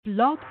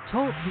Blog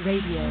Talk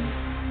Radio.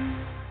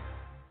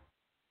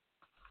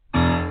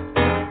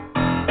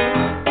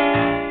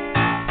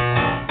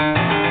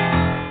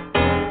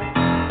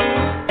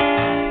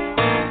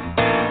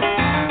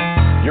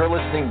 You're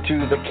listening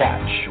to The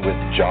Catch with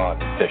John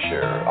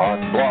Fisher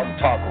on Blog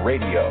Talk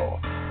Radio,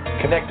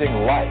 connecting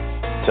life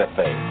to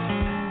faith.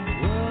 The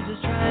world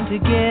is trying to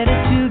get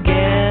it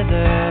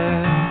together,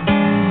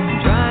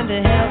 trying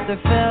to help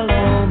their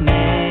fellow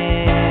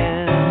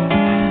man,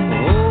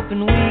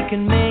 hoping we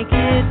can make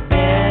it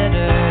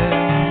better.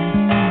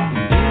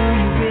 Do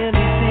you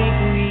really think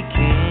we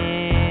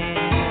can?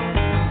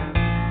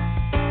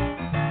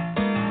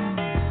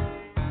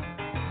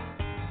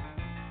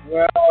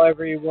 Well,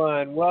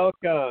 everyone,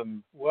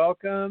 welcome.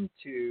 Welcome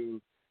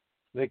to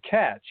The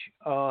Catch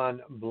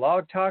on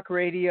Blog Talk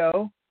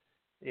Radio.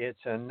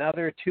 It's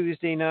another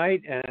Tuesday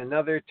night and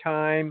another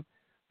time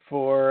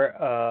for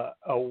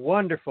a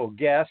wonderful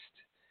guest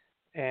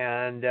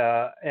and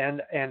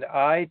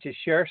I to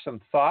share some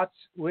thoughts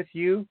with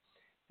you.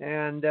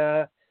 And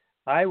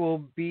I will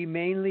be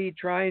mainly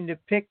trying to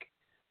pick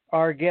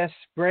our guest's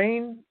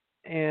brain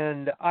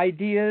and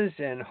ideas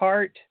and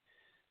heart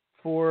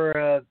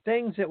for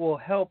things that will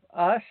help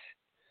us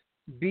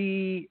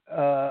be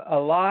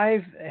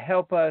alive,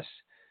 help us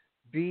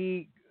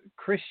be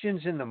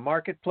Christians in the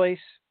marketplace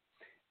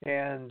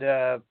and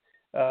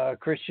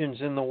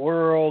Christians in the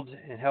world,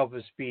 and help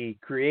us be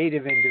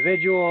creative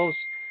individuals.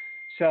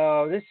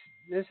 So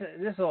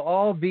this will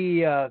all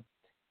be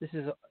this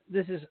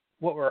is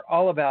what we're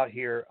all about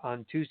here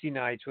on Tuesday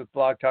nights with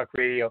Blog Talk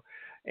Radio.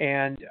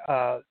 And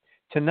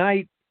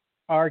tonight,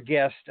 our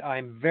guest,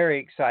 I'm very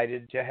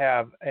excited to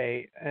have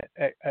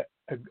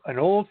an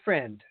old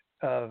friend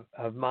of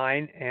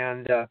mine,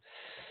 and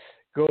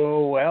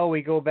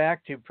we go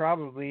back to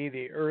probably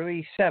the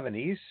early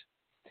 70s,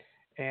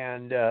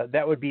 and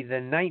that would be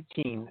the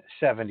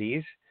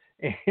 1970s.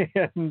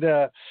 And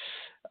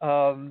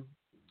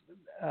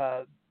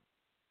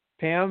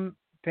Pam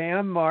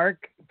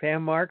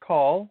Mark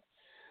Hall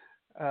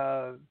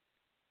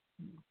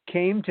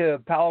came to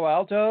Palo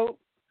Alto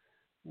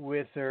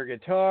with her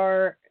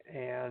guitar,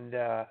 and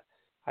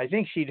I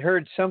think she'd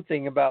heard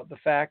something about the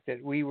fact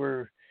that we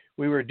were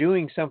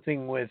doing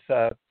something with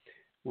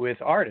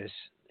artists,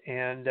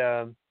 and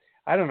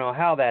I don't know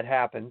how that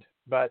happened,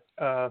 but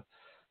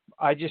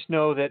I just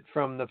know that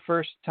from the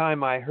first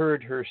time I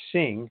heard her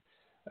sing,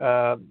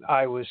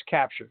 I was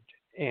captured,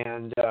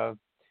 and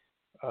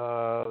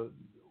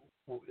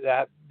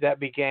that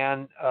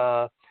began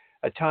a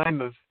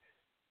time of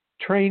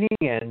training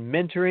and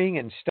mentoring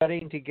and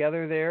studying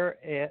together there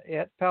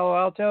at Palo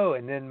Alto,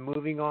 and then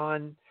moving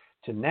on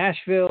to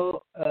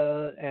Nashville,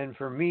 and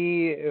for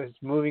me it was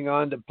moving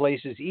on to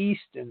places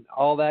east and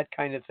all that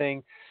kind of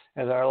thing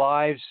as our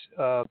lives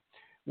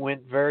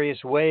went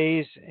various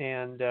ways.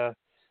 And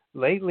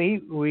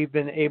lately we've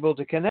been able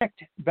to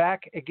connect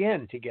back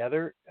again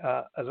together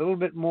a little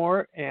bit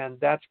more, and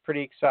that's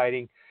pretty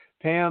exciting.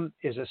 Pam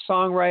is a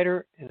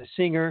songwriter and a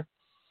singer,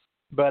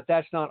 but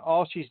that's not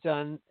all she's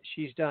done.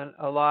 She's done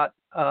a lot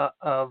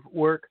of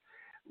work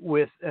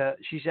with,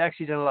 she's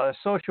actually done a lot of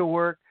social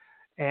work,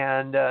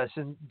 and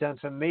done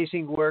some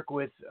amazing work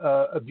with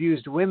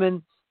abused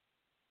women,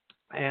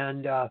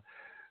 and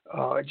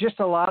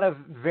just a lot of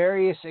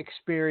various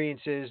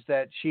experiences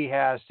that she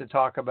has to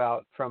talk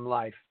about from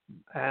life.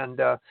 And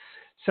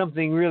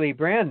something really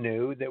brand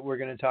new that we're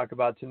going to talk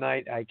about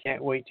tonight. I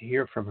can't wait to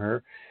hear from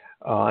her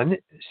on.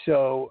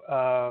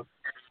 So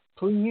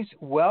please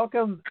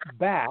welcome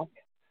back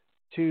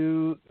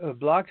to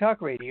Blog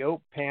Talk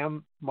Radio,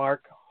 Pam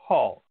Mark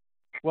Hall.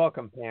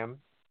 Welcome, Pam.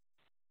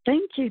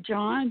 Thank you,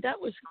 John. That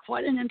was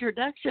quite an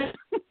introduction.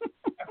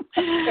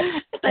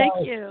 Thank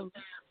you.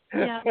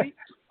 Yeah,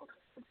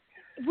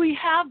 we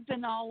have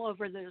been all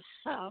over this,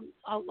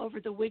 all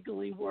over the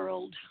wiggly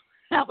world,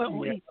 haven't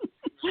we?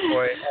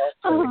 Boy,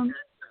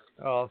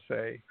 I'll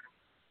say.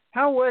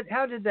 How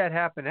did that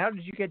happen? How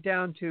did you get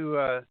down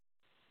to?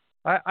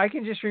 I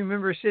can just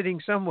remember sitting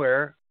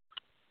somewhere.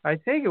 I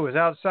think it was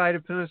outside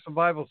of Peninsula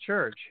Bible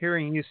Church,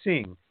 hearing you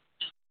sing.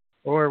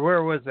 Or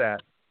where was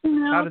that?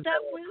 No,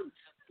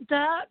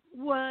 that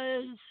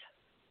was,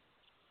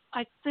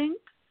 I think,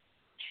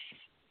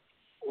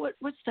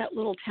 what's that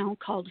little town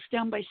called? It's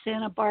down by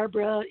Santa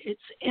Barbara.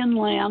 It's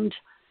inland.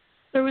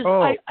 There was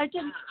I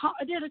did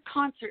a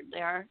concert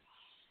there,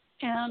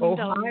 and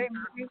Ojai?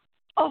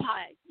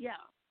 Ojai, yeah.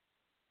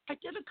 I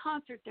did a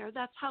concert there.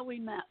 That's how we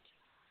met.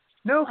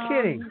 No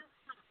kidding.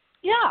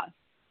 Yeah.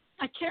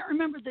 I can't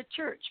remember the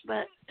church,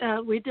 but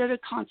we did a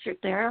concert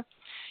there.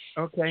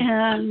 Okay.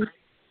 And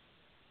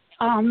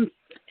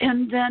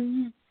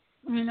then,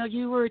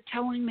 you were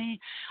telling me,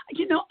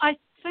 I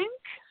think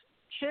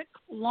Chick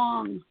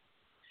Long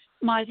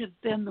might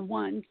have been the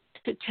one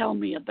to tell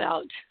me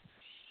about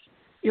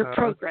your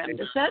program.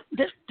 Okay.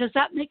 Does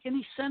that make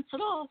any sense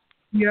at all?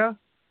 Yeah.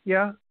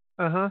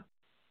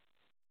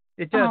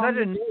 It does. I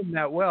didn't know him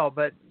that well,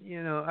 but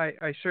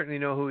I certainly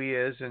know who he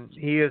is, and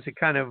he is the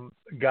kind of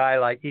guy,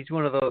 like he's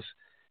one of those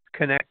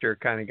connector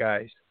kind of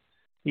guys.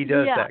 He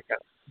does that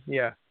kind of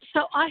Yeah.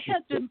 So I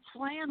had been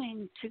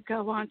planning to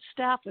go on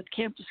staff with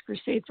Campus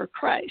Crusade for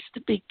Christ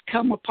to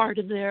become a part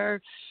of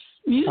their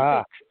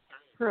music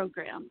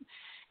program.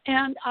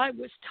 And I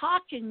was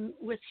talking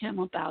with him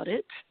about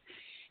it.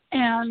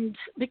 And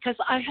because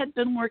I had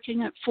been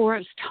working at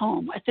Forest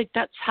Home, I think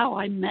that's how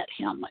I met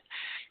him.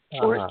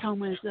 Forest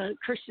Home is a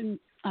Christian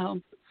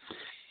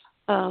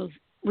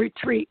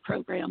retreat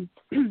program.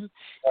 Right.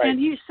 And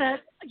he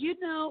said,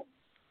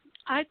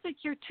 I think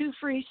you're too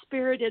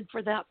free-spirited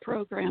for that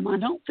program. I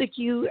don't think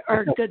you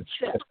are a good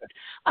fit.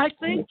 I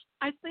think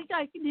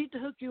I need to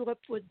hook you up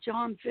with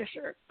John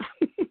Fisher.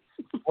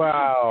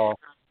 Wow.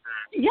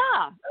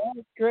 Yeah.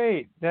 That's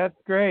great. That's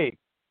great.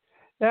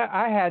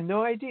 I had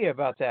no idea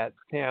about that,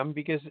 Pam,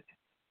 because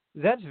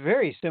that's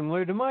very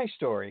similar to my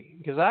story.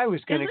 Because I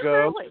was going to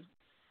go. Really?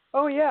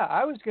 Oh yeah,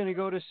 I was going to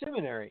go to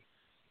seminary,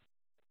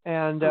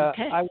 and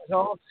I was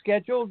all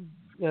scheduled.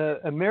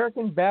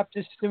 American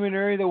Baptist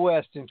Seminary of the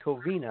West in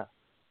Covina,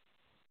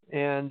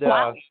 and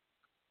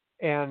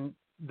and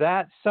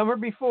that summer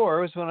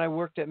before was when I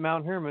worked at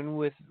Mount Hermon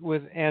with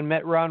and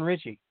met Ron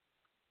Ritchie,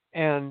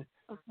 and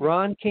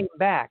Ron came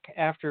back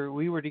after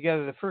we were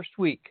together the first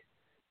week,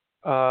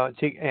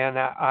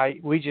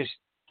 we just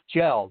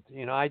gelled.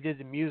 I did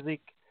the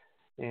music,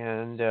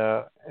 and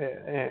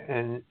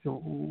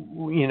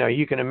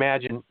you can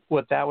imagine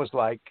what that was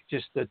like,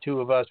 just the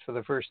two of us for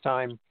the first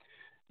time,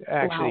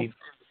 actually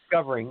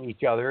discovering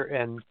each other.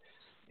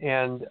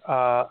 And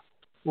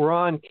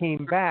Ron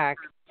came back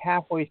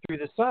halfway through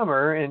the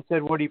summer and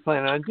said, "What do you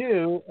plan on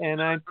doing?"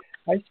 And I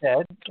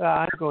said,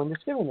 "I'm going to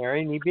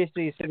seminary." And he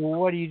basically said, "Well,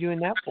 what are you doing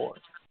that for?"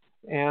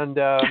 And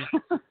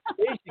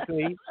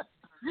basically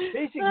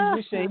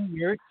you're saying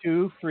you're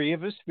too free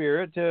of a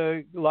spirit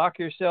to lock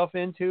yourself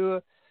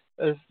into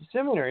a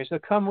seminary. So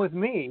come with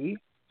me,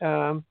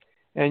 and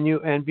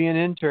be an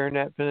intern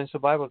at Peninsula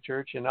Bible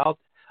Church, and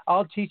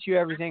I'll teach you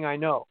everything I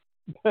know.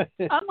 Oh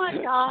my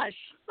gosh!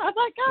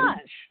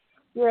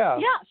 Yeah.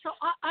 Yeah. So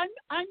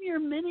I'm your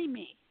mini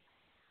me.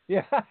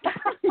 Yeah.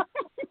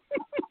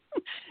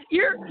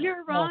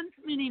 You're Ron's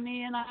mini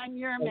me, and I'm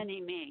your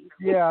mini me.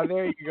 Yeah.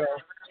 There you go.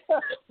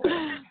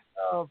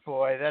 Oh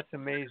boy, that's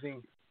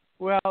amazing.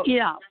 Well.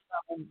 Yeah.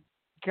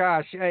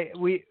 Gosh, I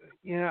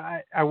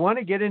want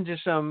to get into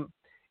some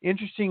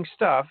interesting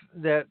stuff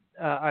that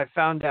I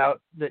found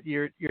out that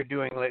you're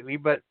doing lately,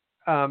 but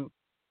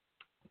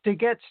to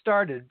get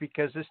started,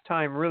 because this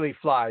time really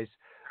flies.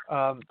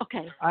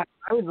 Okay. I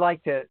would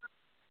like to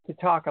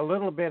talk a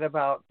little bit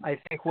about, I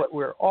think, what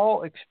we're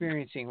all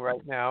experiencing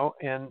right now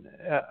and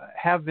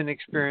have been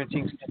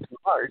experiencing since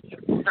March,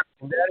 and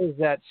that is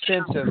that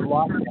sense of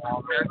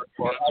lockdown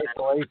or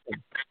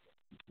isolation.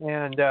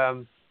 And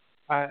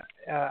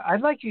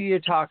I'd like you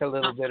to talk a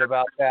little bit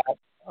about that,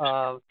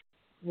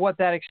 what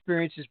that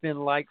experience has been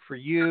like for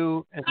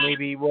you, and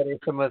maybe what are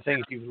some of the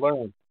things you've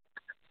learned.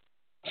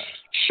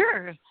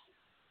 Sure.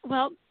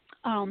 Well,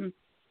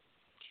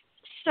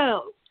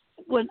 so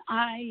when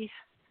I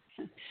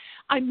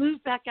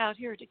moved back out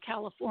here to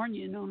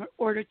California in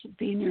order to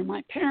be near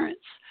my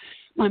parents.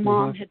 My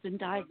mom had been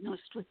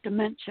diagnosed with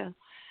dementia,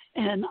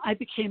 and I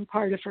became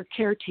part of her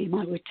care team.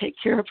 I would take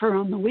care of her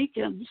on the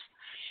weekends.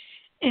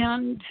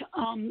 And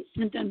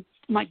then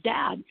my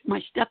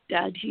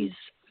stepdad, he's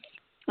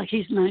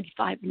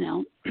 95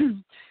 now.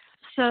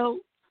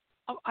 So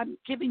I'm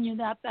giving you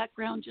that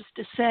background just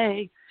to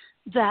say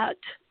that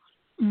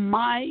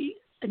my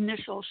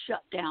initial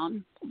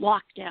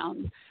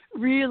lockdown,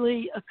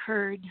 really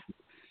occurred.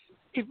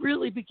 It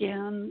really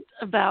began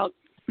about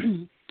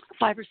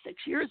 5 or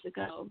 6 years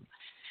ago.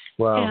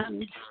 Wow.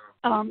 And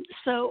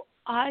so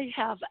I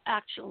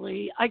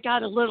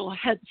got a little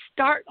head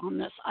start on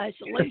this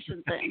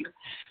isolation thing,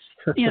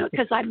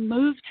 because I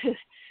moved to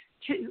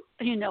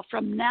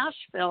from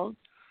Nashville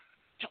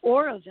to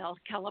Oroville,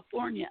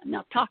 California.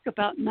 Now talk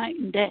about night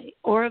and day.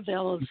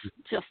 Oroville is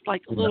just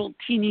like a little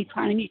teeny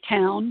tiny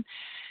town.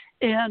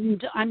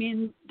 And I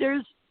mean,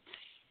 there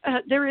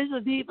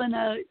isn't even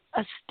a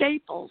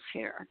Staples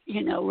here.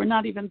 We're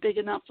not even big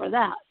enough for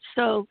that.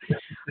 So,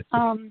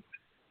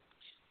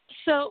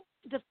 so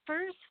the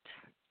first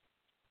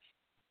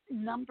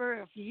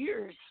number of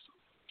years,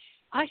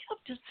 I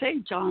have to say,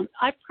 John,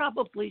 I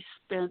probably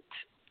spent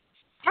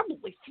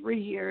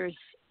 3 years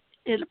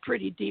in a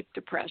pretty deep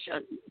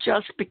depression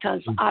just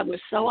because I was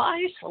so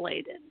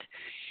isolated.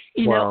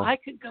 I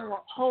could go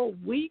a whole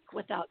week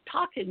without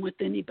talking with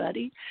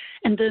anybody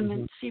and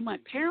then see my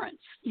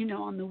parents,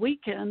 on the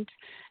weekend.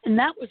 And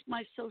that was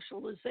my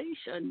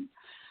socialization.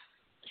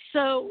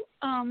 So,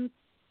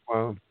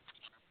 wow.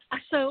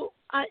 So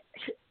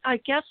I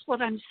guess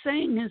what I'm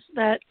saying is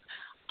that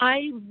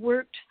I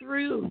worked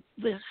through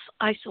this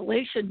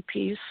isolation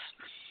piece,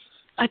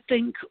 I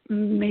think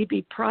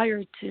maybe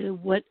prior to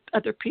what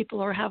other people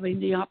are having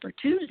the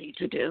opportunity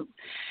to do.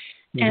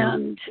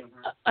 And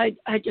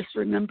I just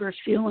remember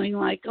feeling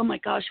like, oh my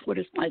gosh, what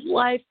is my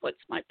life? What's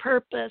my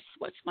purpose?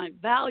 What's my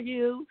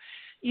value?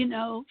 And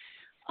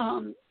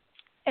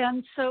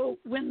so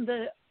when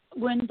the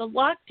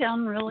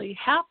lockdown really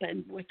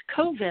happened with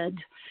COVID,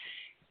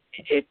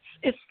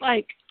 it's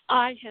like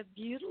I have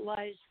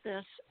utilized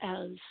this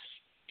as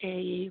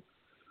a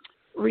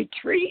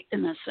retreat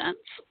in a sense.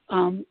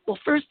 Well,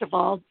 first of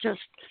all, just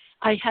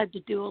I had to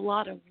do a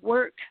lot of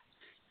work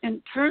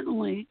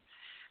internally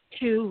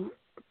to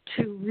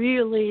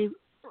really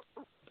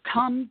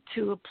come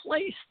to a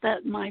place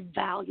that my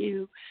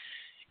value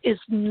is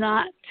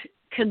not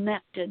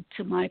connected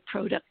to my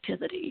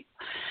productivity.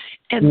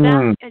 And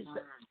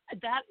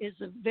that is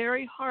a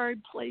very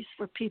hard place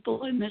for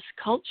people in this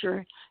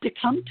culture to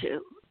come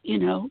to. You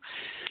know,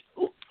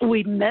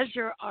 we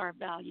measure our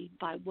value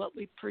by what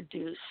we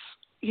produce,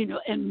 you know,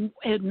 and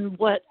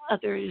what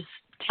others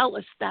tell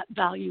us that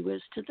value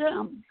is to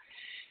them.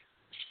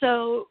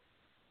 So,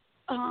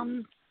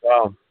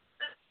 wow.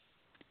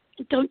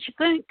 Don't you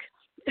think?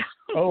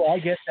 Oh, I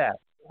get that.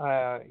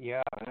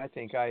 Yeah, I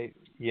think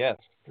yes,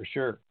 for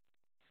sure.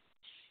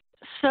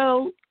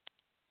 So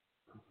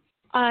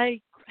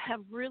I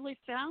have really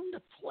found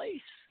a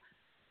place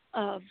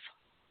of,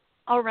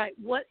 all right,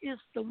 what is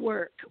the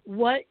work?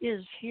 What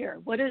is here?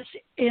 What is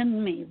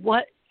in me?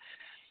 What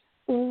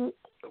am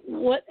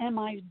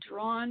I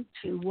drawn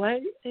to?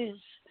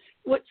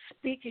 What's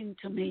speaking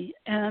to me?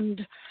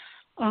 And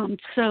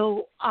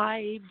so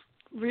I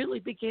really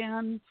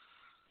began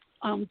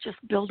just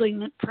building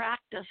the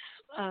practice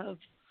of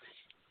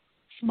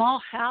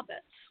small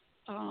habits,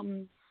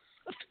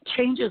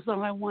 changes that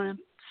I want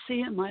to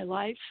see in my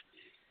life.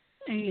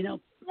 And,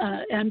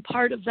 and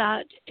part of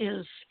that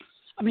is,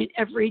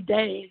 every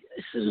day,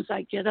 as soon as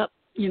I get up,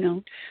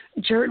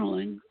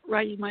 journaling,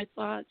 writing my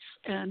thoughts.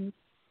 And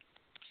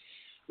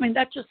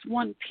that's just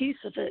one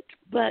piece of it.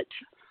 But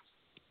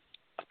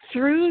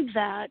through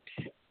that,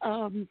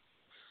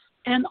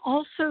 and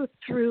also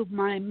through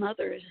my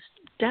mother's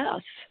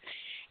death,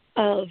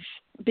 of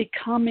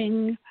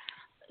becoming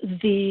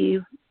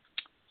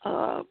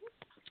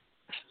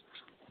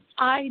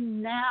I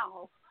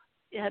now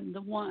am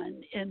the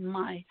one in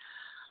my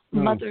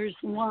mother's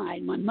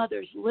line, my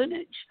mother's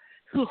lineage,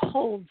 who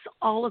holds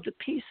all of the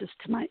pieces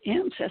to my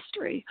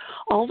ancestry,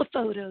 all the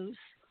photos,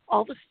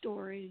 all the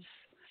stories.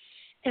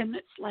 And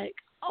it's like,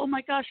 oh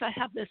my gosh, I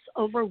have this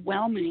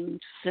overwhelming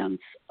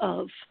sense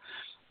of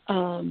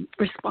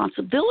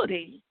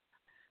responsibility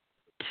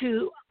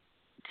to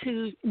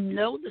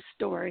know the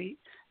story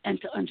and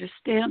to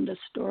understand the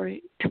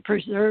story, to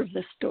preserve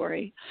the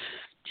story,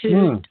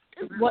 to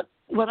what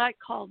I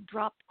call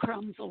drop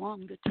crumbs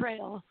along the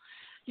trail,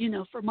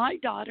 for my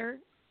daughter.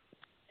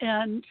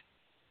 And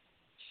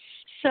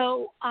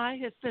so I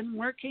have been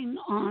working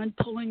on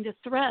pulling the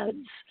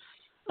threads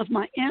of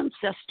my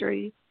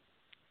ancestry,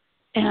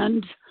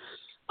 and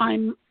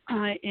I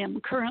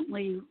am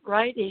currently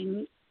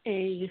writing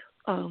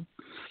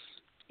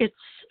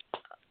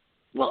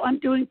I'm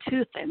doing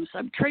two things.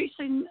 I'm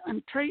tracing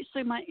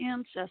my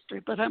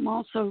ancestry, but I'm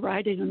also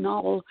writing a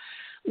novel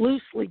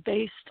loosely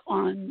based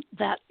on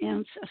that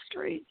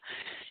ancestry.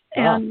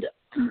 Wow. And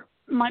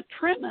my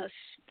premise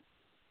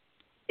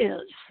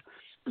is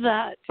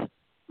that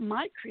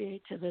my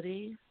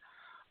creativity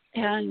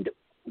and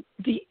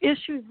the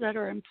issues that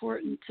are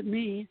important to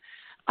me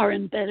are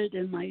embedded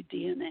in my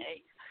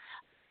DNA.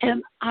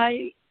 And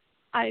I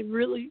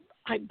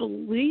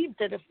believe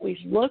that if we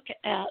look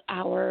at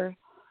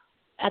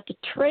the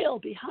trail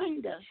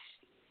behind us,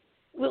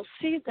 we'll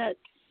see that,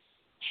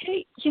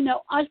 hey,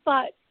 I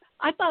thought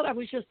I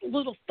was just a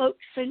little folk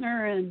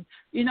singer and,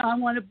 I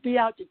want to be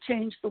out to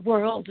change the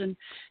world. And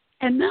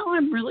now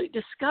I'm really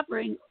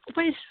discovering,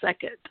 wait a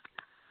second,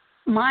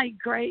 my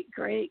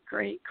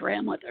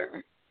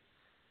great-great-great-grandmother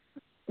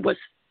was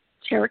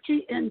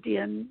Cherokee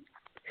Indian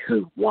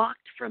who walked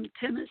from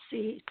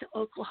Tennessee to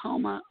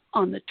Oklahoma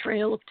on the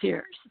Trail of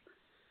Tears.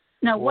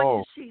 Now, what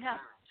does she have?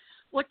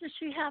 What does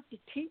she have to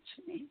teach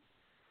me?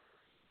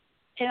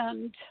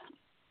 And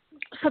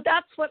so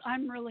that's what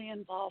I'm really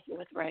involved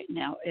with right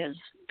now, is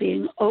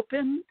being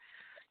open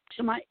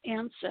to my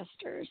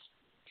ancestors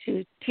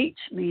to teach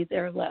me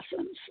their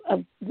lessons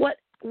of what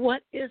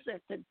is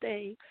it that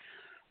they,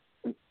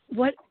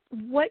 what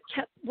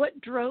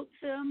drove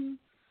them,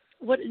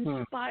 what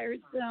inspired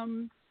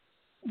them,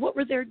 what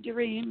were their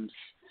dreams,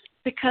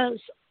 because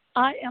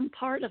I am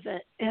part of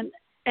it. And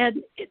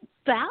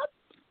that,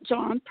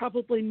 John,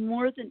 probably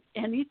more than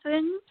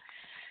anything,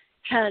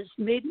 has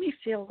made me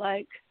feel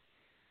like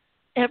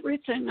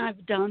everything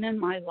I've done in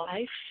my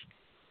life,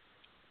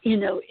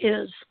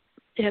 is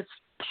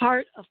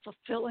part of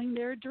fulfilling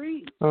their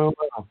dreams. Oh,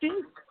 wow.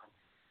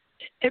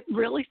 It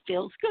really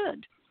feels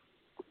good.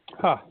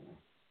 Huh.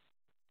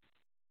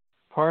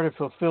 Part of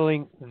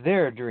fulfilling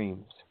their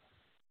dreams.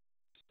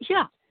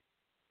 Yeah.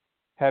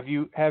 Have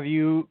you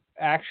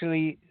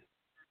actually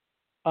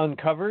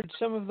uncovered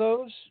some of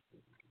those?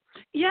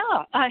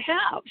 Yeah, I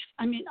have.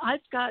 I've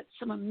got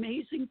some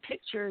amazing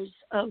pictures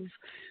of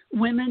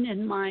women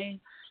in my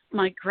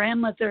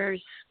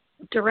grandmother's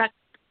direct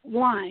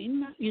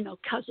line,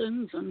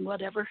 cousins and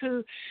whatever,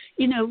 who,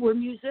 were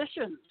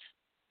musicians,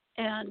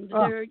 and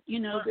they're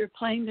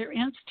playing their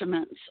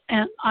instruments.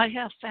 And I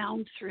have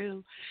found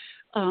through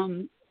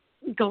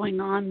going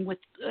on with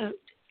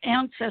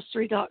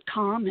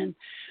Ancestry.com and,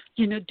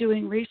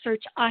 doing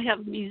research. I have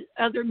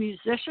other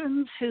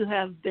musicians who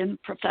have been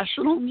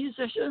professional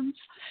musicians.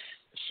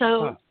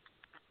 So,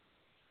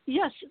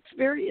 yes, it's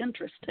very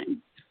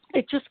interesting.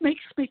 It just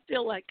makes me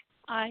feel like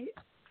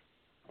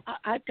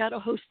I've got a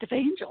host of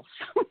angels,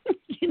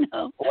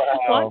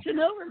 watching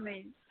over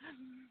me.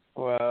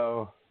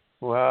 Wow.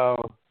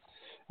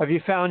 Have you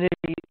found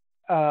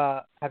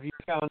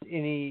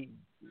any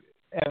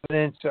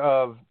evidence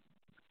of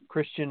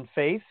Christian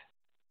faith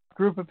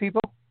group of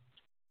people?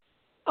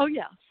 Oh,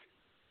 yes.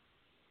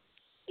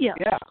 Yes.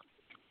 Yeah.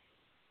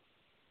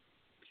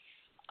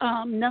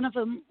 None of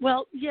them.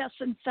 Well, yes.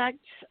 In fact,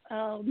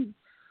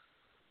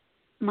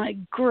 my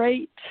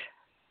great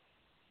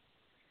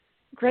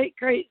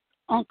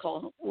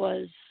uncle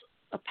was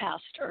a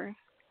pastor.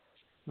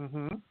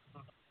 Mm-hmm.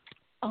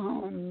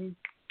 I'm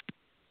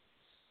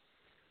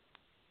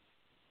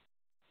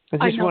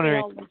just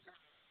wondering.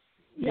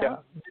 Yeah.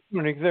 Just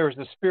wondering if there was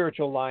a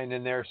spiritual line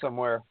in there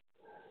somewhere,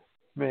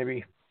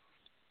 maybe,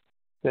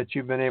 that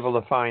you've been able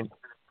to find.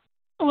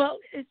 Well,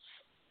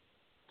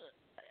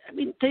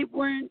 they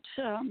weren't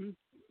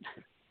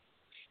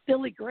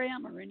Billy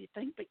Graham or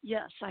anything, but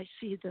yes, I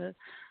see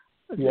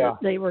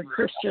they were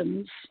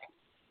Christians,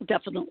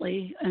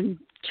 definitely, and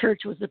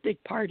church was a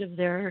big part of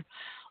their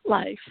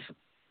life.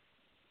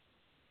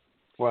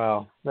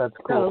 Wow, that's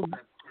cool.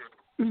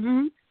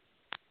 So,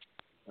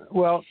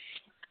 well,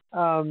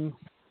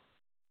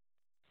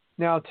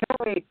 now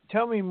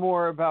tell me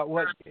more about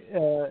what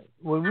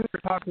when we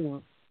were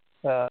talking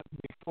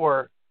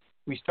before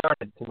we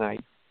started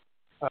tonight.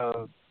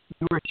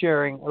 You were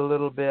sharing a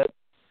little bit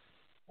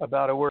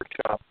about a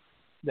workshop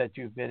that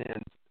you've been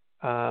in.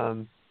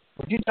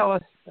 Would you tell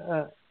us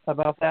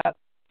about that?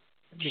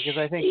 Because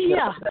I think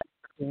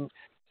that's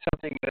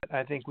something that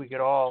I think we could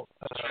all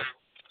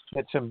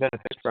get some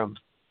benefit from.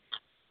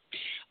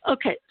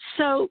 Okay,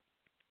 so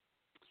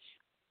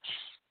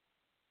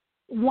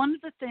one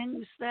of the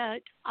things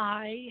that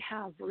I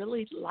have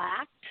really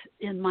lacked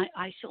in my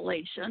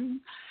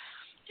isolation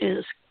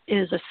is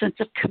a sense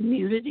of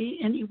community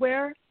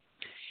anywhere.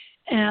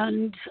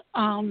 And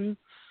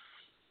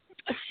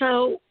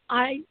so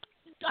I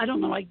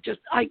don't know,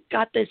 I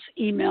got this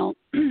email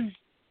and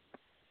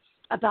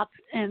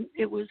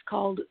it was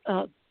called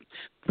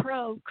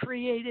Pro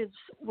Creatives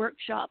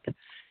Workshop,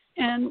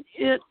 and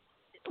it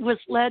was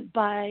led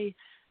by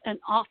an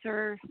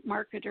author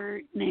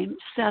marketer named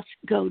Seth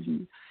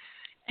Godin.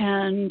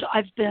 And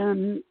I've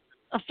been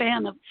a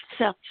fan of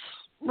Seth's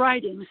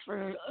writings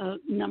for a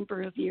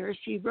number of years.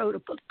 He wrote a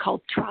book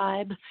called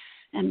Tribe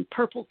and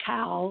Purple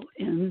Cow,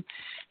 and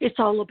it's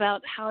all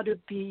about how to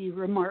be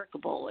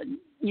remarkable and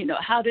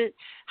how to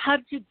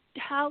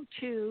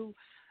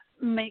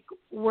make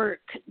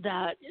work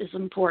that is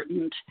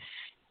important.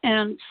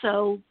 And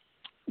so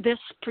this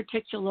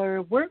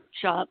particular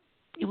workshop,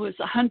 it was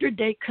a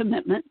 100-day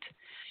commitment,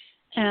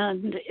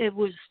 and it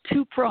was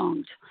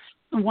two-pronged.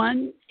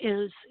 One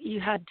is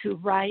you had to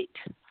write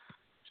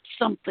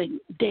something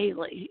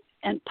daily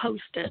and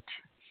post it.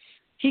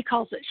 He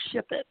calls it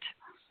ship it.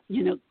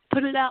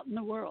 Put it out in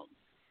the world.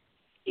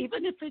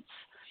 Even if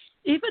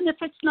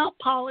it's not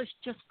polished,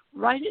 just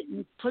write it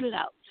and put it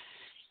out.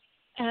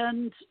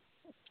 And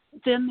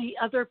then the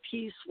other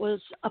piece was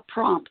a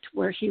prompt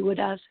where he would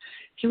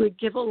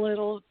give a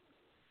little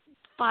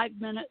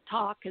 5-minute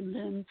talk and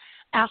then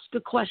ask a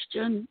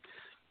question.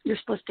 You're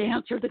supposed to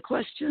answer the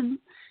question,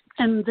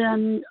 and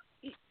then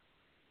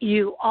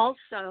you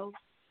also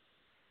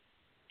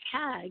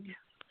tag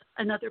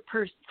another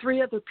person,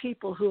 3 other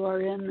people who are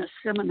in this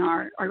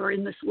seminar or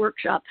in this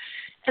workshop.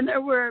 And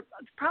there were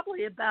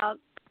probably about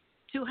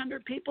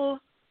 200 people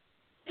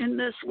in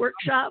this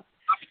workshop.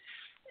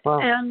 Wow.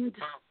 And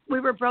we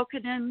were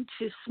broken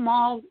into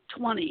small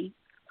 20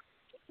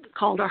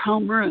 called our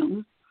home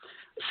room.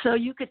 So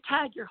you could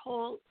tag your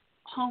whole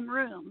home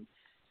room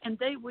and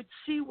they would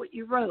see what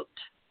you wrote.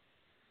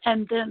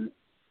 And then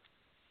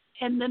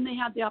they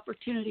had the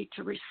opportunity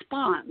to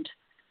respond.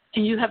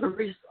 And you have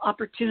an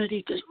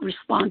opportunity to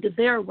respond to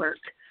their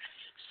work.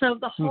 So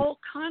the whole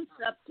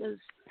concept is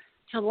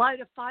to light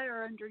a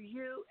fire under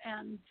you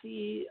and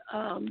the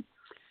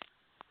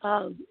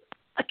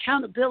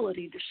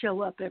accountability to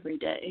show up every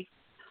day.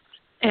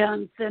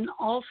 And then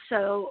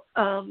also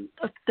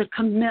the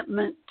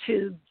commitment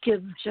to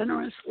give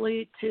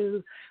generously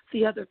to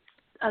the other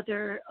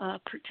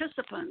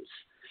participants.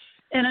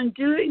 And in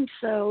doing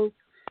so,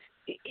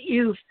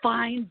 you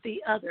find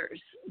the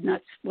others, and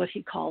that's what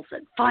he calls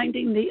it,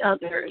 finding the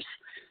others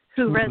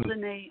who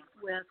resonate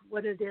with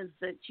what it is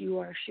that you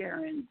are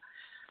sharing.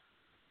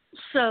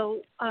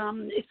 So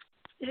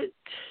it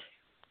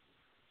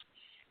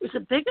was a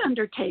big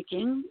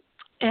undertaking,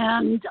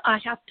 and I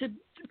have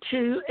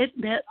to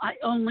admit I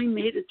only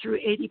made it through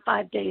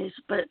 85 days,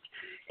 but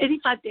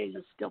 85 days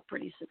is still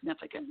pretty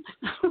significant.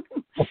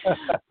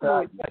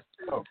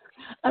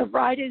 Of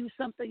writing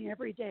something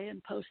every day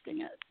and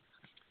posting it.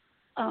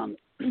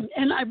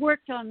 And I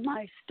worked on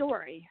my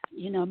story,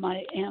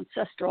 my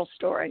ancestral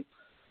story,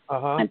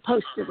 and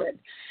posted it.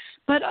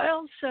 But I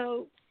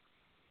also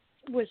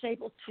was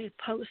able to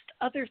post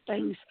other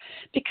things,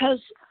 because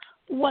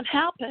what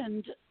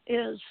happened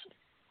is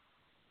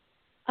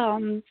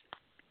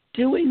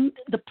doing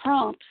the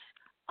prompts,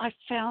 I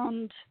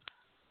found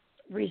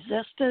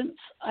resistance.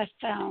 I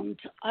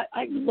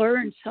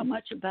learned so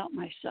much about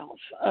myself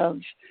of,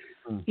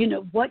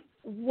 what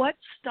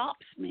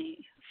stops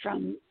me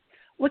from,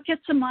 what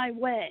gets in my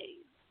way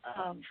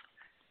of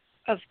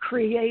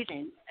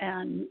creating,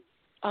 and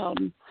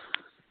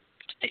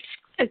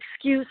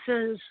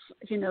excuses,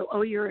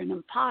 oh, you're an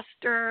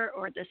imposter,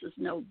 or this is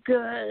no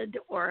good,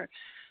 or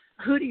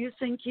who do you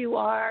think you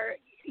are?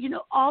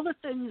 All the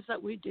things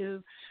that we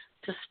do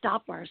to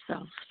stop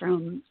ourselves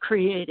from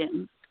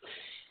creating.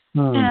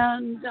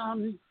 And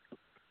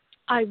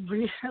I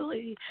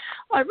really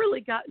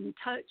got in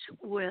touch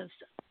with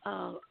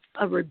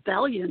a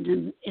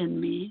rebellion in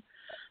me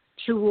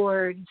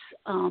towards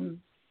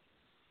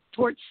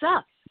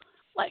Seth.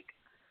 Like,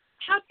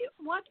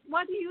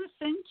 why do you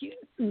think you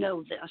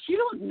know this? You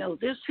don't know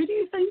this. Who do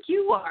you think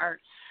you are?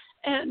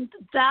 And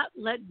that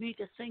led me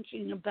to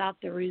thinking about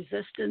the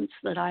resistance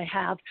that I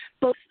have,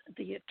 both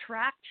the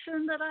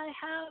attraction that I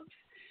have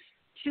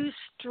to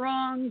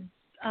strong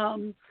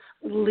men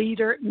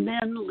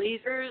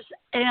leaders,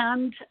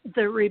 and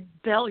the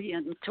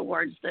rebellion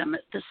towards them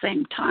at the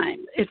same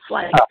time. It's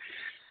like,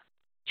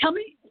 tell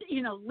me,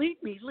 lead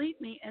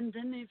me. And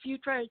then if you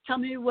try to tell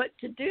me what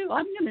to do,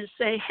 I'm going to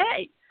say,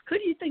 hey, who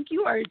do you think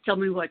you are to tell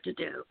me what to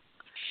do?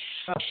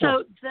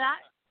 So that,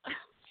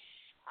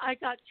 I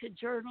got to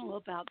journal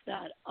about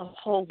that a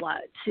whole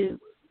lot, to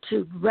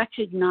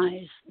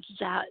recognize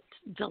that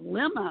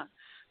dilemma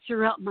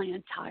throughout my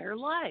entire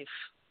life.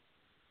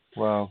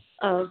 Wow.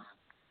 Of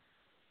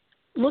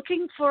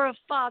looking for a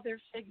father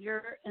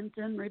figure and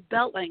then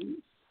rebelling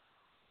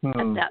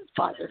at that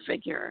father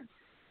figure.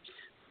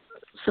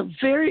 So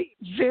very,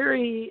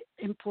 very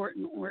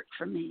important work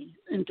for me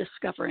in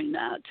discovering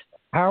that.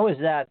 How is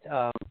that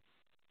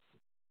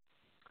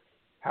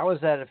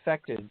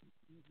affected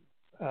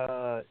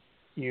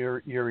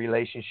your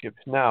relationships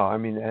now? I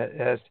mean,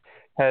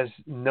 has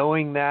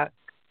knowing that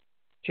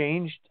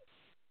changed?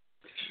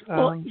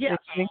 Well, yes.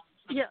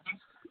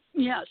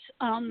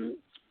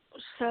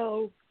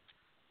 So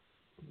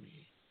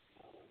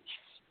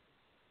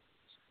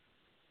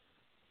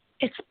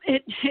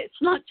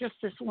it's not just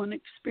this one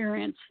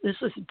experience. This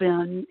has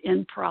been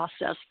in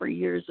process for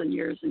years and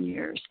years and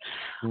years.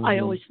 I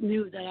always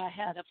knew that I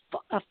had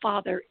a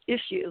father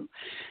issue,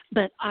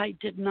 but I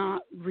did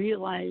not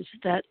realize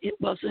that it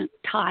wasn't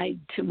tied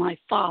to my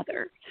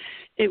father.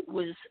 It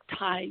was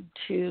tied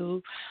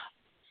to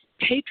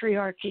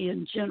patriarchy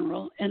in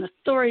general and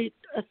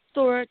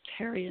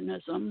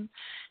authoritarianism,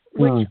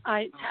 which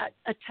I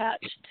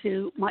attached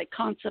to my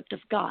concept of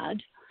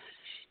God,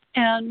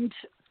 and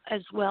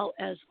as well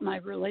as my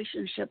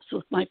relationships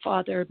with my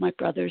father, my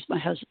brothers, my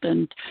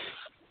husband,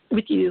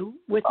 with you,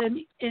 with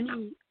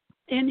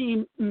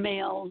any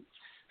male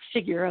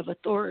figure of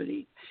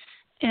authority.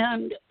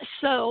 And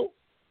so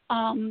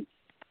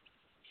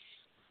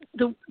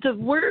the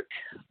work,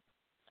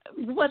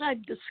 what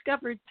I've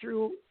discovered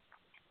through,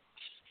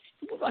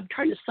 I'm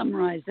trying to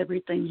summarize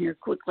everything here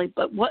quickly,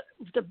 but what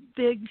the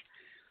big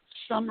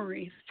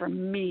summary for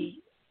me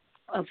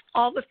of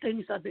all the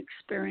things I've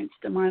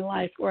experienced in my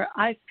life where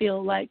I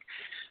feel like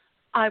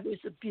I was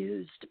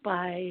abused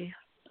by,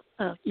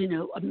 a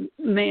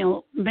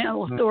male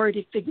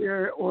authority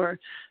figure, or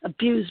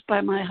abused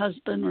by my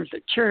husband or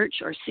the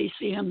church or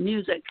CCM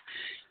music,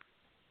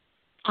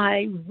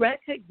 I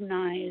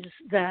recognize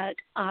that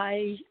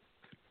I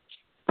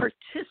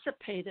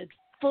participated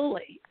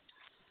fully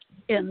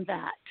in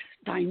that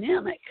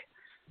dynamic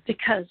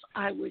because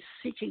I was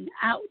seeking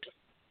out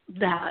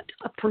that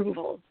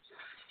approval.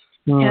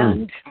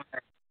 And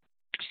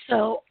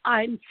so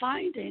I'm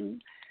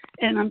finding,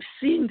 and I'm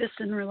seeing this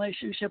in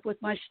relationship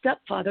with my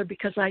stepfather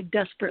because I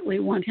desperately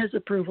want his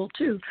approval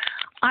too.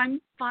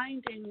 I'm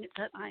finding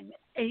that I'm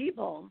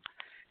able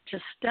to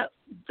step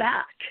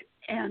back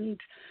and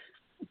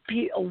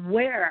be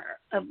aware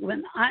of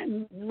when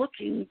I'm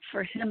looking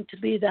for him to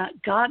be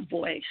that God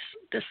voice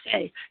to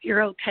say,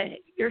 you're okay,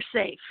 you're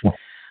safe.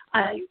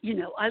 I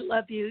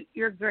love you,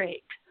 you're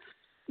great.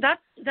 That's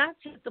at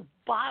the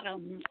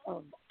bottom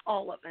of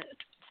all of it.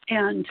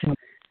 And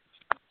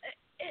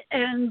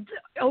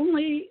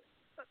only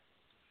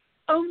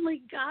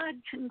God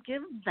can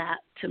give that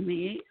to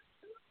me.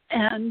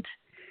 And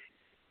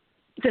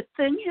the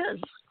thing is,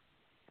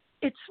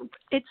 it's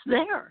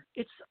there.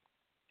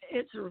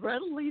 It's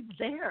readily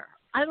there.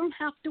 I don't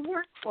have to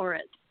work for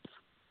it.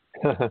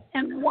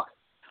 And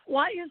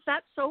why is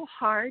that so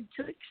hard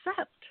to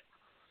accept?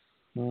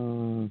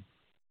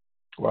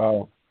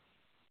 Wow.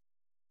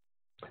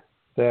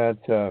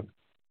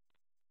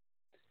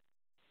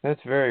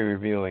 That's very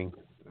revealing.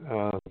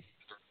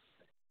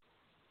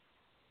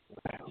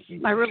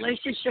 My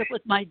relationship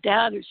with my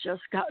dad has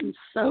just gotten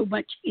so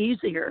much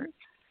easier.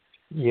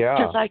 Yeah.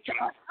 Because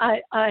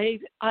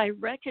I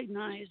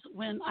recognize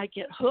when I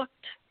get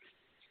hooked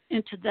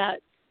into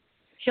that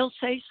he'll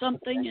say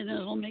something and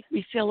it'll make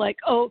me feel like,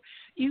 oh,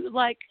 you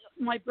like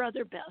my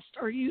brother best,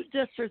 or you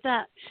this or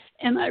that.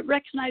 And I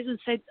recognize and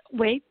say,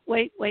 wait,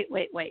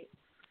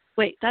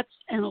 that's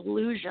an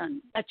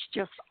illusion. That's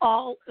just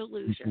all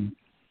illusion.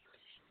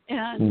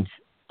 And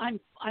I'm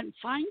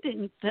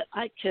finding that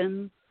I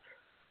can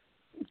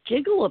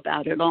giggle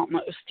about it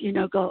almost,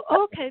 go,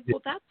 okay,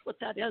 well, that's what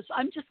that is.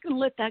 I'm just going to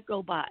let that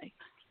go by.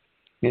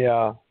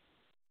 Yeah.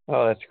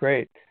 Oh, that's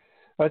great.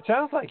 Well, it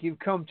sounds like you've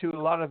come to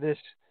a lot of this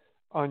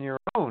on your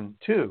own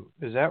too.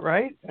 Is that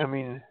right? I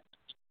mean,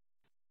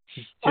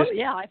 I've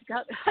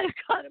got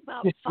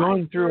about just 5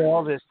 going through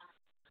all this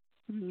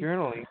Mm-hmm.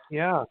 journaling.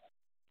 Yeah.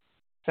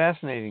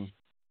 Fascinating.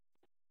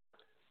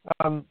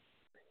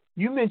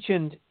 You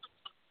mentioned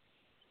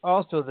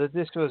also that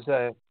this was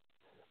a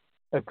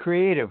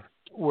creative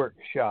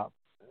workshop.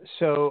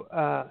 So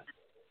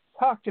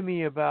talk to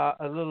me a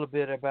little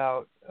bit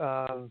about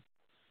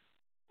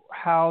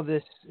how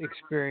this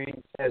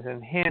experience has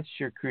enhanced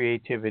your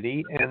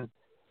creativity,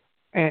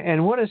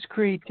 and what does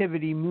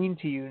creativity mean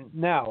to you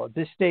now at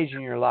this stage in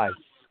your life?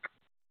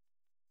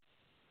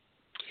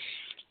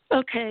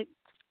 Okay.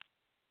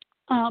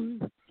 I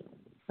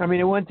mean,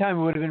 at one time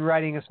it would have been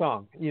writing a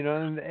song,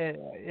 and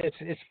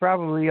it's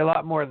probably a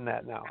lot more than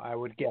that now, I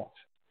would guess.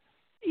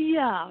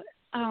 Yeah.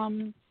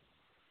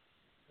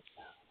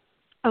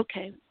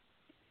 Okay.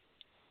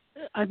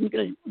 I'm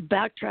going to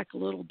backtrack a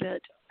little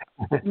bit.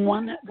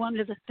 One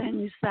of the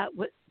things that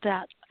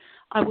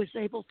I was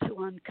able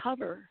to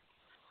uncover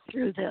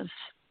through this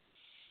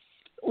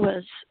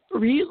was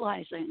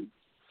realizing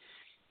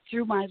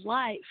through my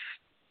life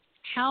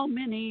how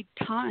many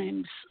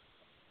times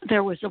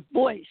there was a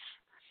voice.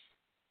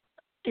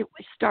 It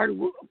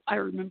started, I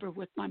remember,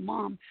 with my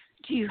mom.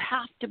 Do you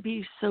have to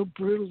be so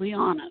brutally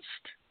honest?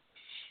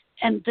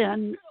 And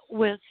then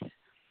with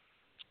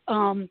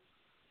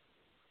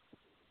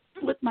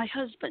my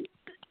husband,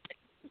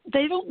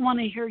 they don't want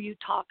to hear you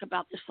talk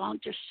about the song.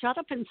 Just shut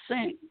up and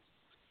sing.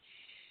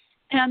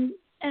 And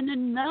a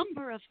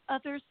number of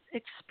other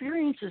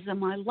experiences in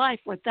my life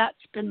where that's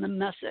been the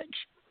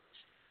message.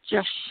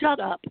 Just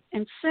shut up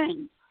and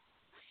sing.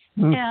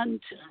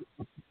 And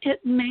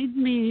it made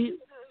me,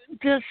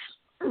 this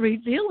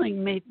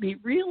revealing made me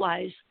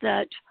realize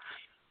that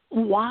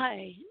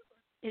why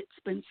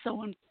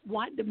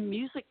the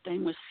music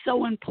thing was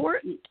so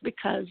important,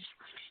 because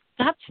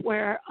that's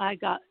where I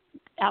got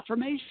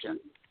affirmation.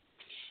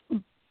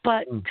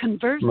 But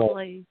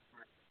conversely,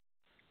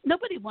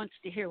 nobody wants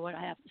to hear what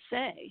I have to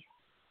say,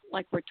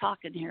 like we're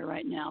talking here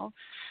right now.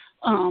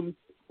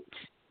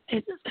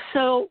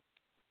 So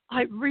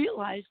I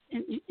realized,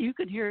 and you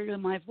can hear it in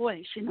my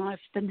voice, I've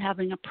been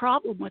having a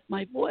problem with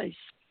my voice,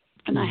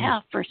 and I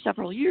have for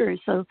several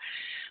years. So,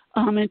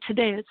 and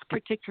today it's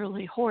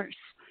particularly hoarse.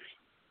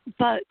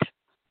 But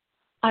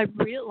I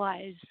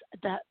realized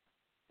that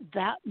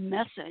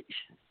message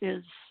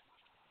is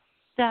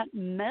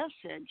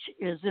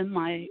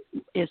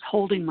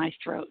holding my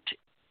throat,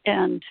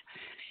 and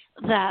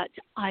that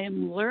I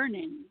am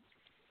learning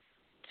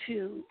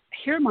to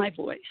hear my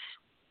voice.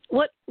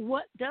 What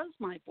does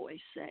my voice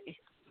say?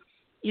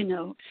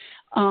 And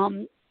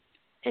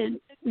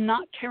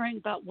not caring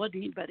about what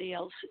anybody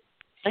else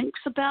thinks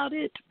about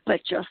it, but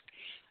just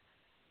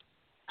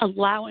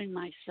allowing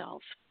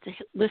myself to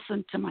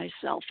listen to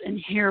myself and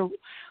hear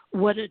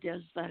what it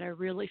is that I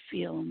really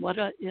feel and what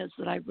it is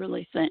that I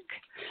really think.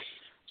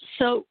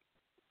 So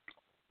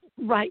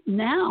right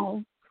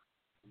now,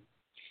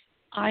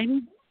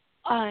 my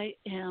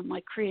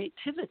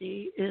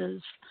creativity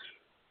is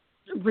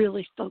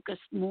really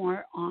focused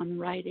more on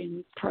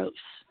writing prose.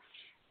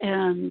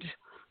 And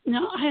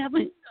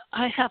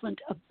I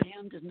haven't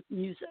abandoned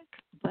music,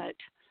 but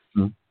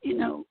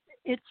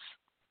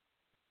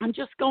I'm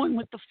just going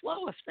with the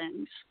flow of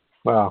things.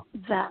 Wow.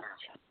 That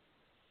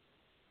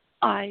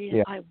I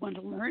want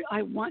to learn.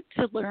 I want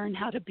to learn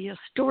how to be a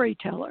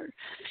storyteller.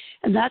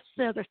 And that's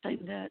the other thing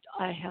that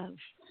I have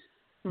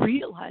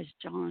realized,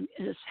 John,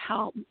 is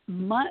how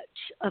much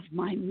of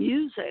my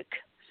music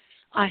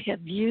I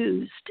have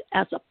used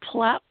as a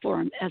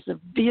platform, as a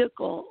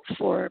vehicle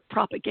for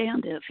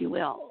propaganda, if you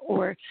will,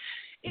 or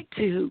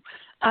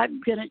I'm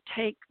going to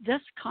take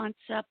this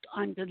concept,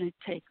 I'm going to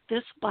take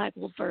this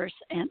Bible verse,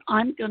 and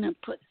I'm going to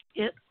put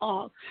it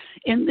all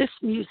in this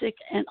music,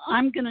 and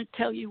I'm going to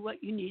tell you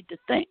what you need to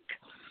think,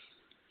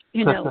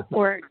 and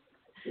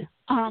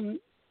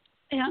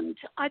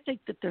I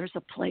think that there's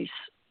a place,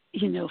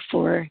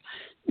 for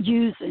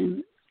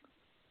using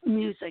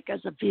music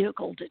as a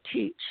vehicle to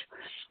teach.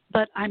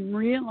 But I'm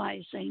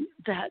realizing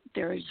that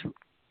there's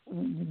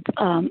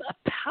a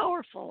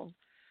powerful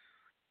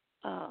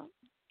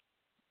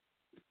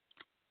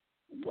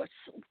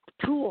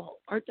tool,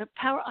 or the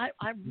power.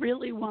 I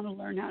really want to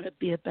learn how to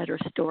be a better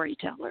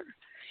storyteller,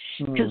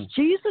 because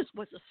Jesus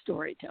was a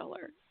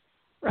storyteller,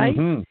 right?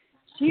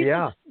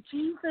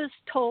 Jesus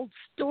told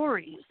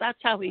stories. That's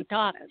how he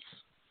taught us.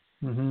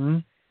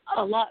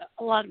 A lot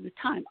of the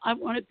time. I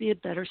want to be a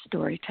better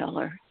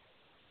storyteller.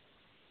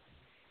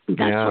 That's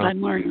what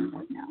I'm learning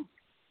right now.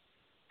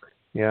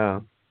 Yeah.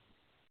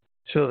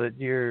 So that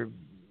you're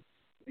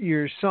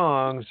your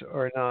songs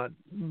are not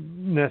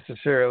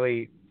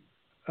necessarily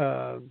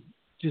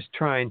just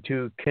trying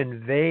to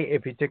convey a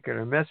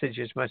particular message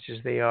as much as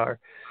they are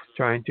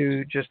trying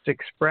to just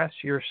express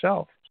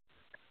yourself,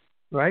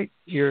 right?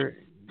 Your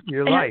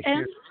life,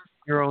 and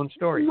your own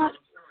story.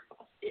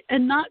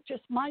 Not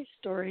just my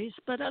stories,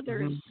 but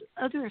Mm-hmm.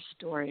 other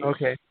stories.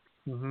 Okay.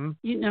 Mm-hmm.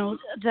 You know,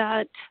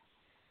 that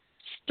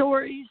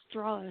stories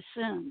draw us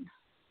in.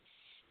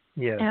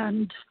 Yes.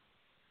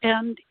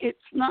 And it's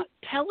not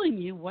telling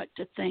you what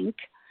to think,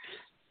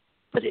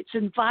 but it's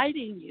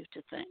inviting you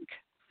to think.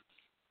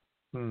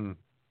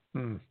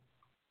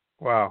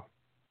 Wow.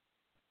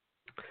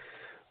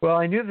 Well,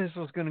 I knew this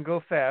was going to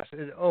go fast.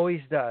 It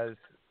always does,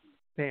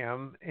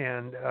 Pam.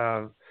 And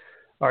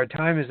our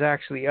time is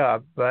actually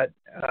up. But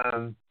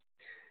I'm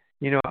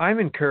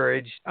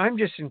encouraged. I'm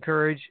just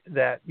encouraged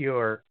that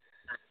you're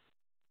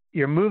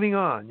moving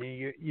on.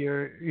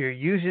 You're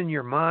using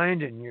your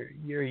mind and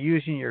you're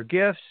using your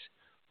gifts.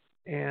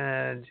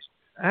 And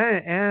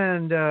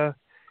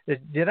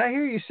did I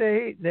hear you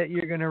say that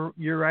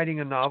you're writing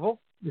a novel?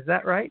 Is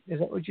that right? Is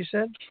that what you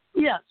said?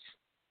 Yes.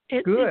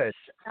 Good. It's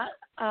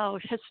a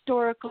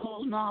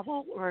historical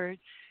novel or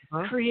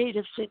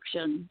creative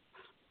fiction.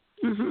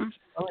 Mm-hmm.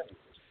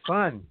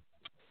 Fun.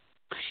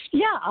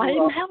 Yeah,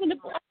 I'm having a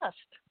blast.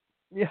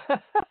 Yeah.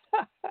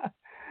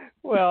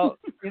 Well,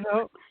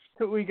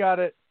 we got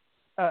it.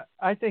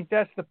 I think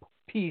that's the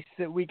piece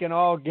that we can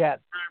all get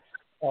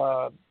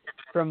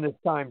from this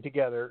time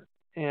together,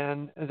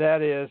 and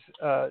that is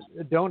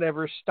don't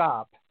ever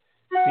stop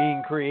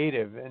being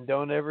creative, and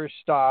don't ever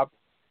stop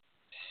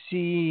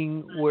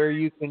seeing where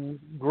you can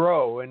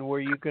grow and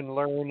where you can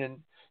learn. And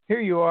here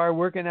you are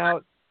working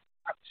out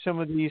some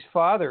of these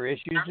father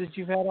issues that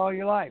you've had all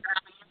your life.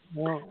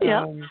 Well,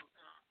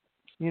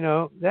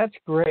 that's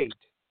great.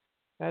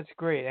 That's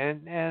great.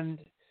 And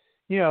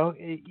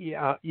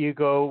you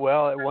go,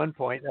 well, at one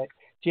point,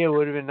 gee, it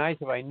would have been nice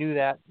if I knew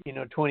that,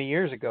 20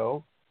 years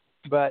ago.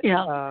 But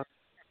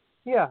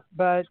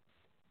but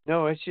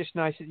no, it's just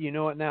nice that you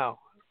know it now.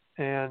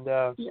 And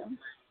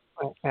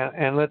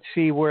and let's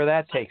see where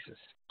that takes us,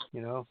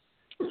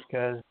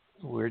 because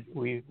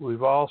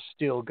we've all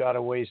still got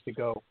a ways to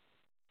go.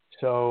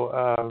 So,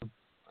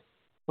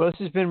 well, this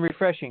has been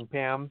refreshing,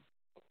 Pam.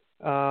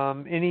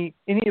 Any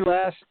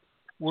last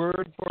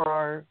word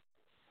for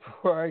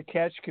our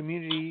Catch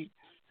community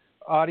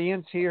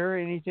audience here?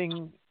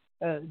 Anything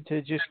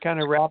to just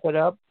kind of wrap it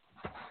up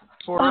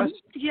for us?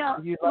 Yeah.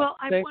 Well,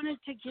 I wanted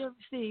to give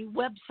the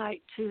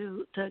website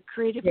to the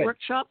creative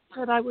workshop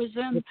that I was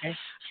in. Okay.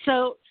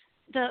 So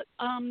the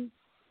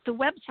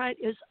website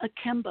is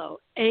Akimbo,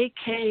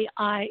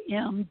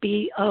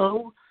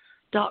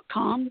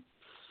 AKIMBO.com.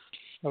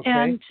 Okay.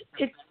 And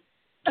it's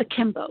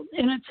Akimbo,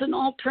 and it's an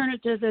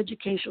alternative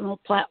educational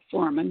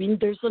platform. I mean,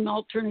 there's an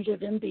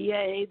alternative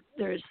MBA,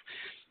 there's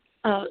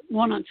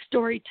one on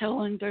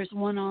storytelling, there's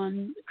one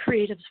on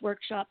creatives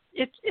workshop.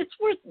 It's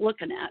worth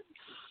looking at.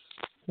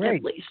 Great.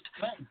 At least.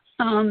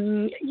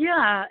 And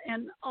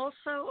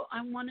also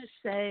I want to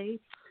say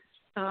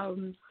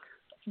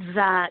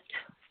that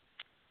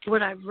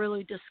what I've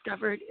really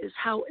discovered is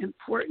how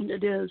important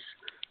it is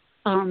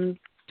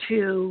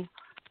to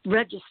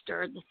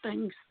register the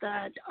things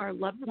that our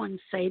loved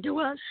ones say to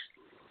us,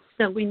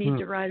 that we need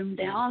to write them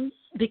down,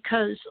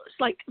 because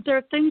it's like there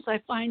are things I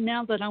find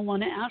now that I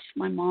want to ask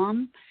my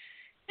mom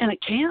and I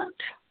can't,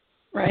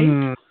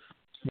 right?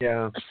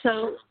 Yeah.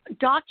 So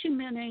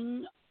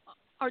documenting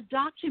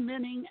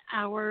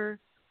our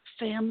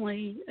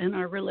family and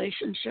our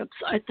relationships,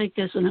 I think,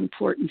 is an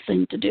important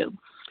thing to do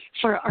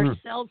for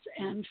ourselves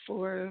and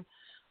for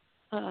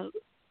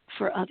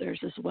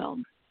others as well.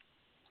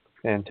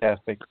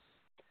 Fantastic.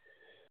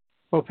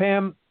 Well,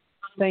 Pam,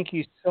 thank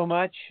you so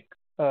much.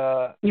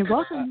 You're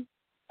welcome.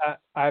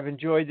 I've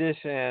enjoyed this,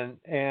 and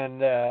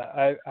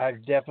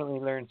I've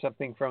definitely learned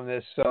something from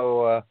this.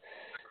 So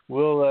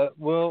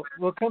we'll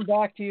come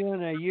back to you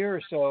in a year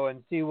or so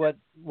and see what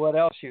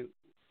else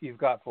you've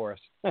got for us.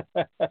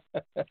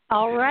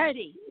 All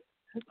righty.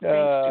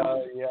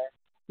 Yeah,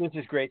 this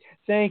is great.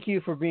 Thank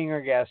you for being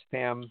our guest,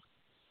 Pam.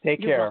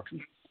 Take You're care.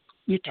 Welcome.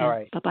 You too. All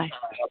right. Bye-bye.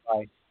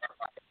 Bye-bye.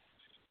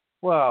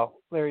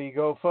 Well, there you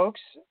go, folks.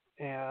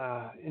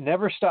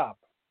 Never stop.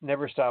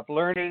 Never stop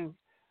learning.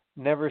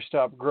 Never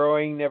stop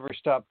growing. Never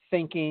stop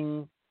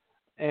thinking.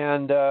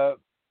 And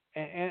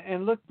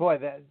look, boy,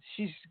 that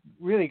she's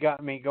really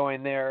got me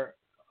going there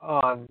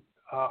on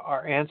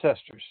our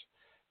ancestors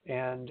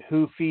and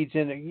who feeds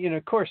in.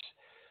 Of course,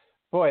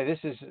 boy,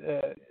 this is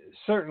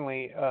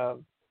certainly a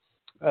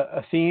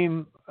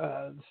theme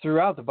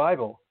throughout the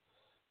Bible.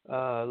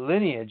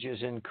 Lineage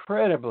is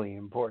incredibly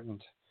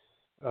important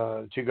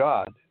to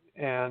God.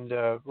 And,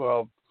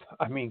 well,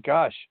 I mean,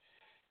 gosh,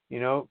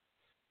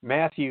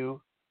 Matthew,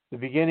 the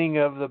beginning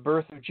of the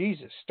birth of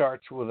Jesus,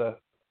 starts with a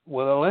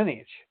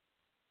lineage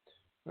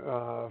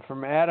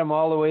from Adam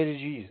all the way to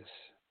Jesus.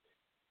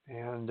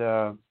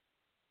 And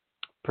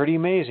pretty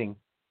amazing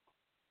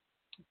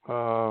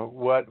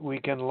what we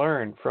can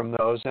learn from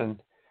those.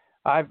 And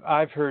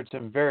I've heard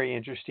some very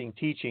interesting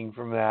teaching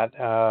from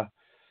that.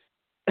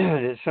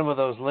 some of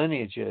those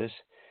lineages,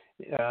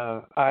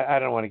 I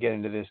don't want to get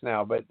into this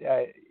now, but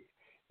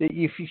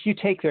if you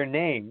take their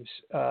names,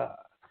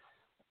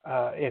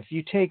 if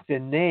you take the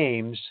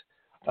names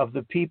of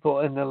the people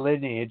in the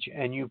lineage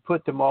and you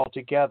put them all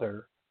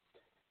together,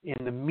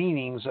 in the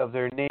meanings of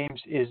their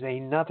names is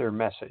another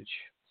message.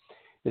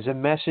 Is a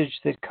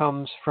message that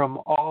comes from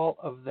all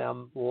of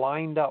them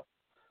lined up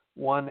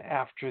one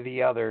after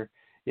the other,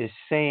 is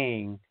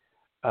saying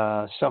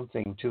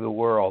something to the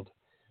world.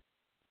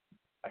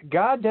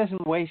 God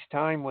doesn't waste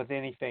time with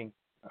anything.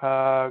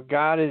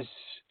 God is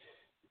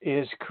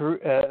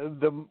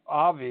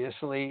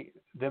obviously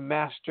the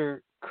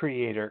master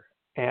creator,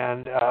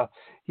 and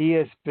he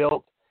has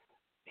built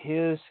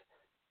his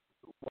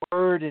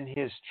word and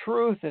his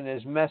truth and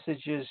his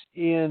messages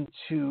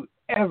into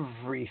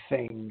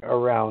everything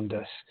around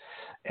us.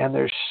 And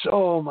there's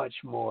so much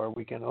more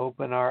we can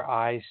open our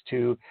eyes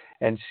to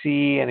and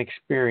see and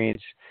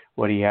experience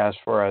what he has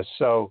for us.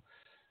 So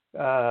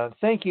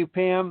thank you,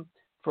 Pam,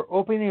 for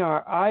opening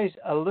our eyes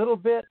a little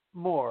bit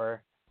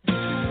more.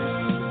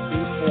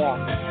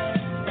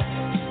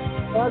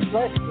 God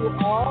bless you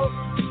all.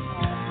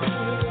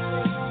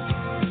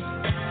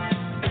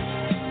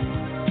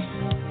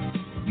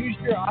 Use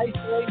your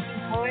isolation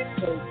time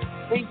to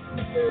think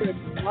deeper and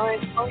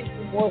find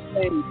some more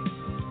things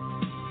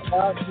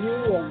about you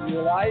and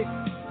your life.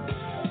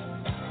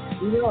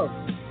 Who knows?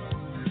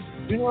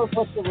 Who knows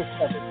what you'll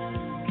discover?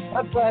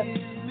 God bless.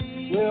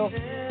 We'll see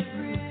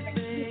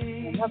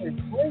you another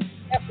great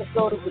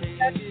episode of the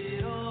Catch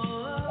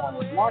on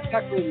Blog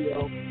Talk Radio.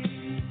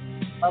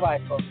 Bye-bye,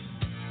 folks.